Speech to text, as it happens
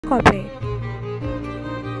cooperate.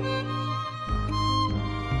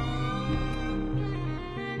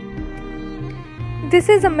 This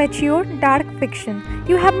is a mature, dark fiction.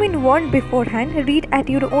 You have been warned beforehand, read at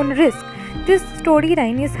your own risk. This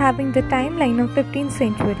storyline is having the timeline of 15th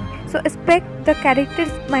century, so expect the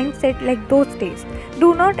characters' mindset like those days.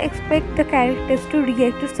 Do not expect the characters to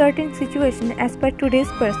react to certain situations as per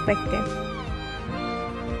today's perspective.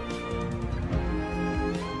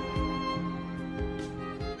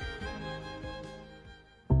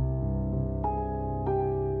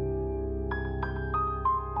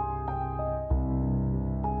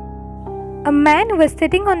 A man was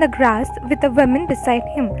sitting on the grass with a woman beside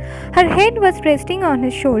him. Her head was resting on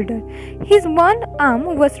his shoulder. His one arm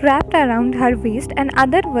was wrapped around her waist and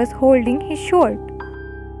other was holding his sword.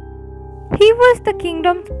 He was the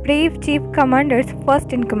kingdom's brave chief commander's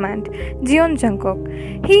first in command,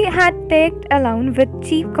 Jungkook. He had tagged along with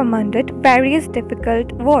chief commander various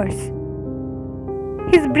difficult wars.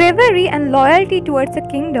 His bravery and loyalty towards the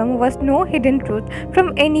kingdom was no hidden truth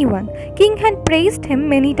from anyone. King had praised him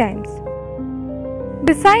many times.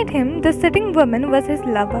 Beside him, the sitting woman was his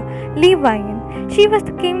lover, ᵃᵃ. She was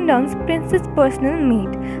the kingdom's prince's personal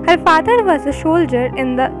maid. Her father was a soldier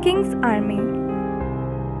in the king's army.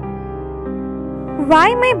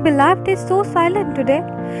 Why, my beloved is so silent today?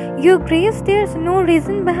 Your grace, there's no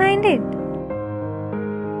reason behind it.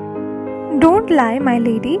 Don't lie, my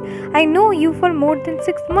lady. I know you for more than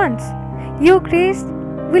 6 months. Your grace,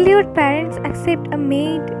 will your parents accept a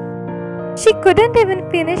maid? She couldn't even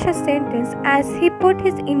finish her sentence as he put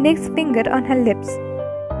his index finger on her lips.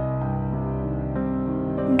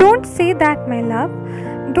 Don't say that, my love.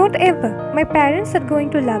 Don't ever. My parents are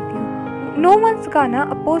going to love you. No one's gonna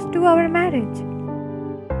oppose to our marriage.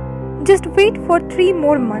 Just wait for 3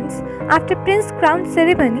 more months. After Prince's crown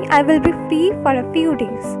ceremony, I will be free for a few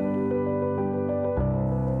days.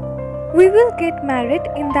 We will get married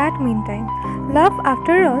in that meantime. Love,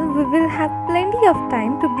 after all, we will have plenty of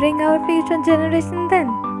time to bring our future generation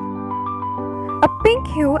then. A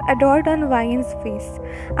pink hue adored on ᵃᵃ's face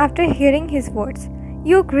after hearing his words.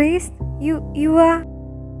 Your grace, you are...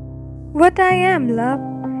 What I am, love.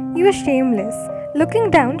 You are shameless. Looking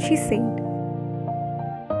down, she said.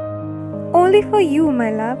 Only for you,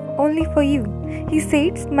 my love, only for you, he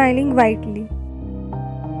said, smiling widely.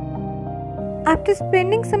 After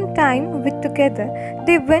spending some time together,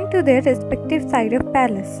 they went to their respective side of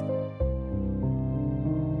palace.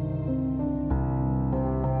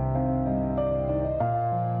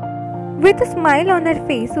 With a smile on her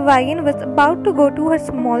face, ᵃᵃ was about to go to her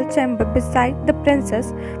small chamber beside the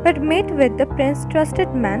princess, but met with the prince's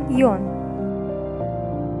trusted man, Yeon.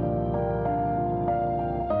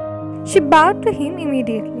 She bowed to him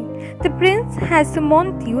immediately. The prince has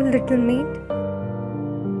summoned you, little maid.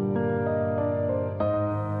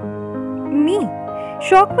 Me?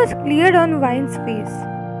 Shock was clear on ᵃᵃ's face.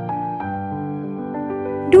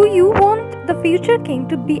 Do you want the future king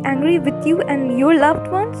to be angry with you and your loved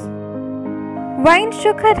ones? ᵃᵃ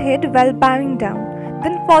shook her head while bowing down.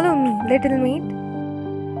 Then follow me, little maid.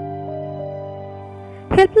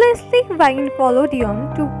 Helplessly, ᵃᵃ followed Yeon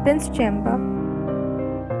to Prince's chamber.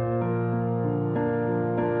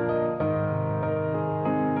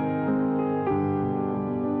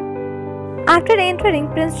 After entering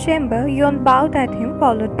Prince's chamber, Yeon bowed at him,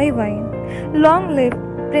 followed by ᵃᵃ. Long live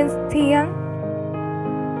Prince Taehyung.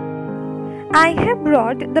 I have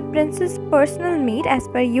brought the prince's personal maid as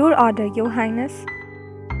per your order, Your Highness.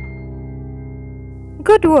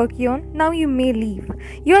 Good work, Yeon. Now you may leave.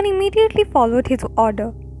 Yeon immediately followed his order.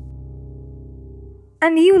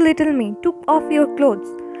 And you, little maid, took off your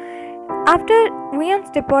clothes. After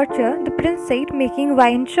Yeon's departure, the prince said, making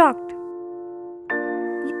ᵃᵃ shocked.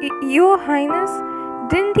 Your Highness,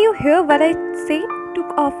 didn't you hear what I said? Took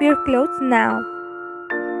off your clothes now.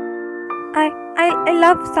 I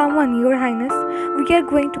love someone, Your Highness. We are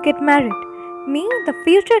going to get married. Me, the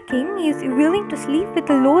future king, is willing to sleep with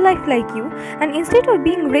a lowlife like you, and instead of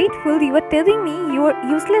being grateful, you are telling me your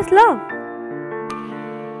useless love.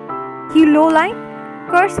 You lowlife?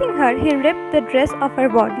 Cursing her, he ripped the dress off her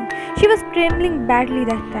body. She was trembling badly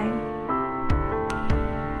that time.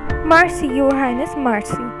 Mercy, Your Highness,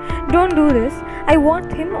 mercy. Don't do this. I want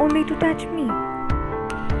him only to touch me.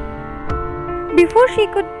 Before she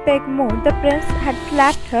could beg more, the prince had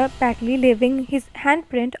slapped her badly, leaving his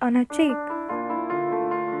handprint on her cheek.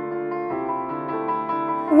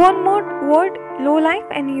 One more word, lowlife,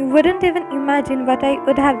 and you wouldn't even imagine what I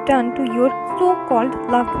would have done to your so-called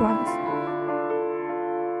loved ones.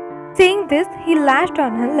 Saying this, he lashed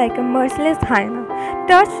on her like a merciless hyena,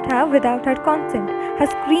 touched her without her consent. Her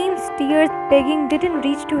screams, tears, begging didn't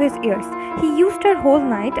reach to his ears. He used her whole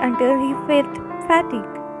night until he felt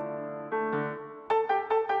fatigue.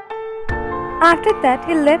 After that,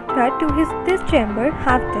 he left her to this chamber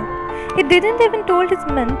half dead. He didn't even told his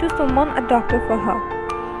men to summon a doctor for her.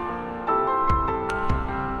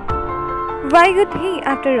 Why would he,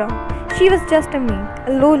 after all? She was just a maid,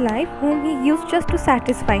 a lowlife whom he used just to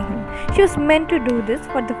satisfy him. She was meant to do this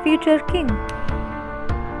for the future king.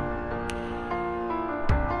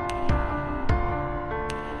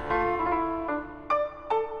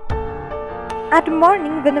 At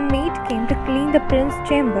morning, when a maid came to clean the prince's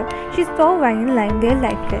chamber, she saw Wine lying there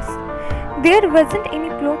lifeless. There wasn't any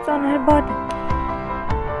clothes on her body.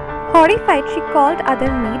 Horrified, she called other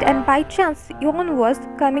maid, and by chance Yon was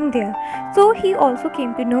coming there, so he also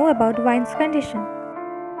came to know about Wine's condition.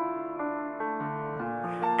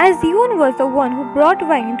 As Yon was the one who brought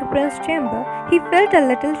Wine to Prince's chamber, he felt a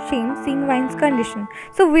little shame seeing Wine's condition,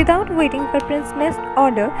 so without waiting for Prince's next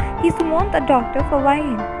order, he summoned a doctor for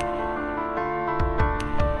Wine.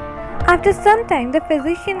 After some time, the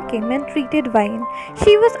physician came and treated Wine.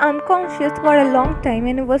 She was unconscious for a long time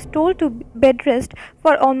and was told to bed rest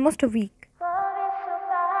for almost a week.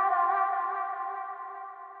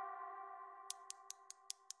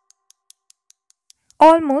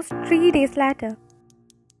 Almost 3 days later.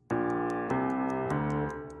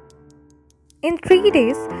 In 3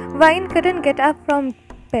 days, Wine couldn't get up from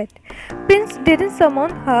bed. Prince didn't summon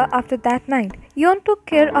her after that night. Yon took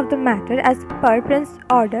care of the matter as per Prince's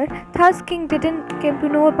order, thus King didn't come to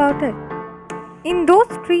know about it. In those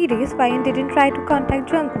 3 days, Wine didn't try to contact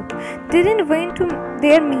Jungkook, didn't went to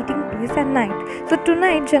their meeting place at night, so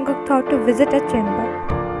tonight Jungkook thought to visit a chamber.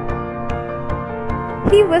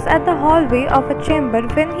 He was at the hallway of a chamber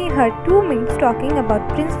when he heard two maids talking about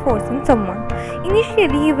Prince forcing someone.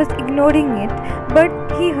 Initially he was ignoring it, but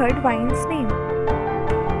he heard Wine's name.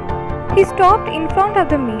 He stopped in front of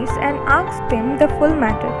the maids and asked them the full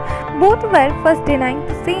matter. Both were first denying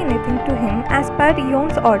to say anything to him as per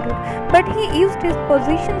Yon's order, but he used his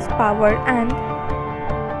position's power and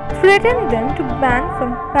threatened them to ban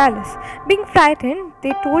from palace. Being frightened,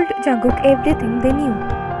 they told Jungkook everything they knew.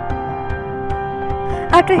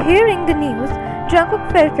 After hearing the news,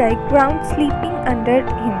 Jungkook felt like ground sleeping under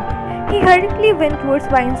him. He hurriedly went towards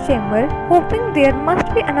Wine's chamber, hoping there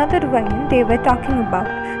must be another Wine they were talking about,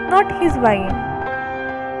 not his Wine.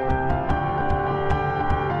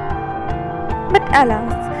 But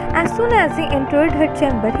alas, as soon as he entered her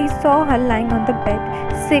chamber, he saw her lying on the bed,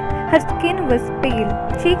 sick. Her skin was pale,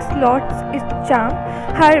 cheeks lost its charm,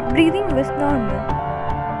 her breathing was normal.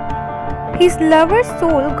 His lover's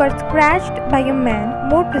soul got scratched by a man,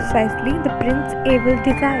 more precisely the prince's evil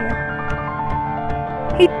desire.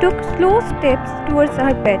 He took slow steps towards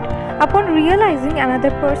her bed. Upon realizing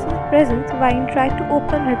another person's presence, Wine tried to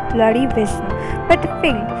open her bloody vision, but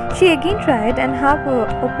failed. She again tried and half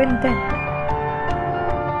opened them.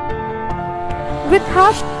 With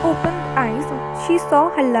half-opened eyes, she saw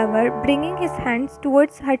her lover bringing his hands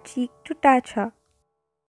towards her cheek to touch her.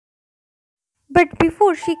 But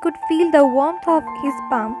before she could feel the warmth of his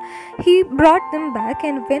palm, he brought them back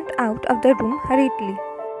and went out of the room hurriedly.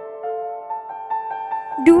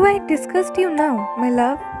 "Do I disgust you now, my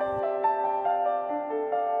love?"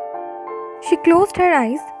 She closed her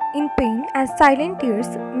eyes in pain as silent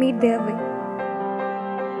tears made their way.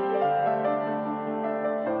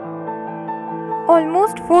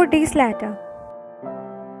 Almost 4 days later.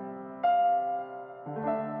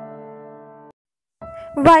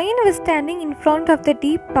 Wine was standing in front of the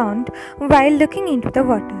deep pond while looking into the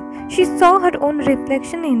water. She saw her own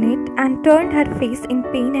reflection in it and turned her face in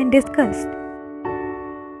pain and disgust.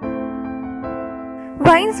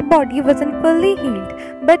 Wine's body wasn't fully healed,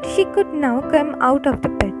 but she could now come out of the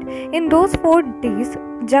pit. In those 4 days,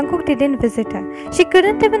 Jungkook didn't visit her. She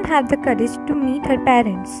couldn't even have the courage to meet her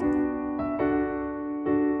parents.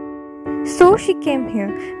 So she came here.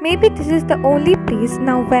 Maybe this is the only place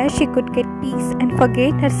now where she could get peace and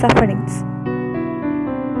forget her sufferings.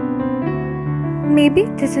 Maybe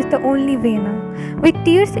this is the only way now. With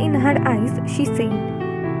tears in her eyes, she said.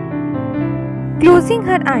 Closing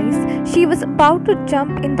her eyes, she was about to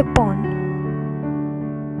jump in the pond.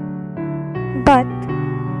 But